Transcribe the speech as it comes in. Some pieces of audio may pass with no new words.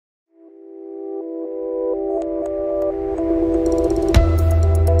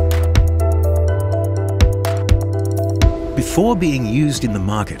Before being used in the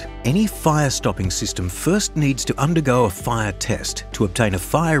market, any fire stopping system first needs to undergo a fire test to obtain a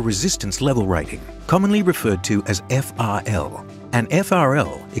fire resistance level rating, commonly referred to as FRL. An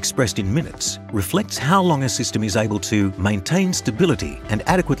FRL, expressed in minutes, reflects how long a system is able to maintain stability and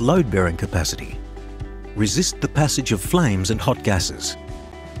adequate load-bearing capacity, resist the passage of flames and hot gases,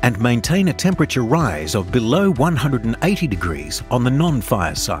 and maintain a temperature rise of below 180 degrees on the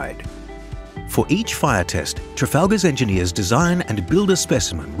non-fire side. For each fire test, Trafalgar's engineers design and build a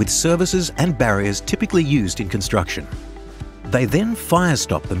specimen with services and barriers typically used in construction. They then fire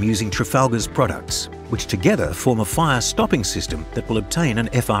stop them using Trafalgar's products, which together form a fire stopping system that will obtain an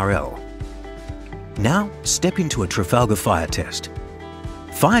FRL. Now, step into a Trafalgar fire test.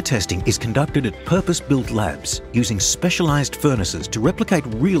 Fire testing is conducted at purpose-built labs using specialised furnaces to replicate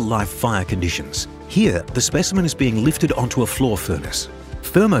real-life fire conditions. Here, the specimen is being lifted onto a floor furnace.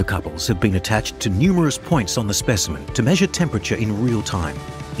 Thermocouples have been attached to numerous points on the specimen to measure temperature in real time.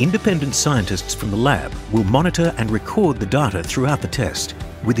 Independent scientists from the lab will monitor and record the data throughout the test.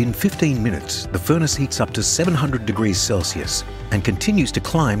 Within 15 minutes, the furnace heats up to 700 degrees Celsius and continues to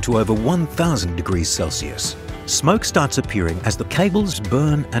climb to over 1000 degrees Celsius. Smoke starts appearing as the cables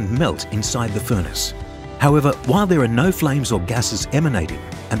burn and melt inside the furnace. However, while there are no flames or gases emanating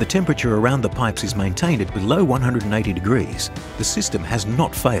and the temperature around the pipes is maintained at below 180 degrees, the system has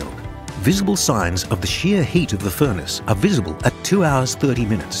not failed. Visible signs of the sheer heat of the furnace are visible at 2 hours 30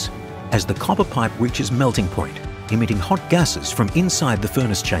 minutes as the copper pipe reaches melting point, emitting hot gases from inside the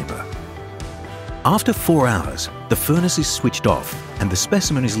furnace chamber. After 4 hours, the furnace is switched off and the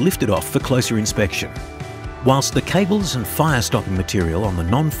specimen is lifted off for closer inspection. Whilst the cables and fire stopping material on the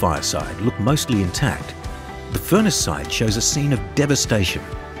non-fire side look mostly intact, the furnace side shows a scene of devastation,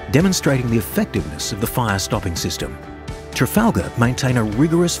 demonstrating the effectiveness of the fire stopping system. Trafalgar maintain a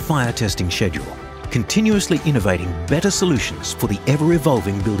rigorous fire testing schedule, continuously innovating better solutions for the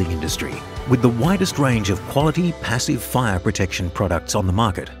ever-evolving building industry. With the widest range of quality passive fire protection products on the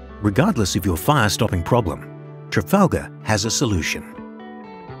market, regardless of your fire stopping problem, Trafalgar has a solution.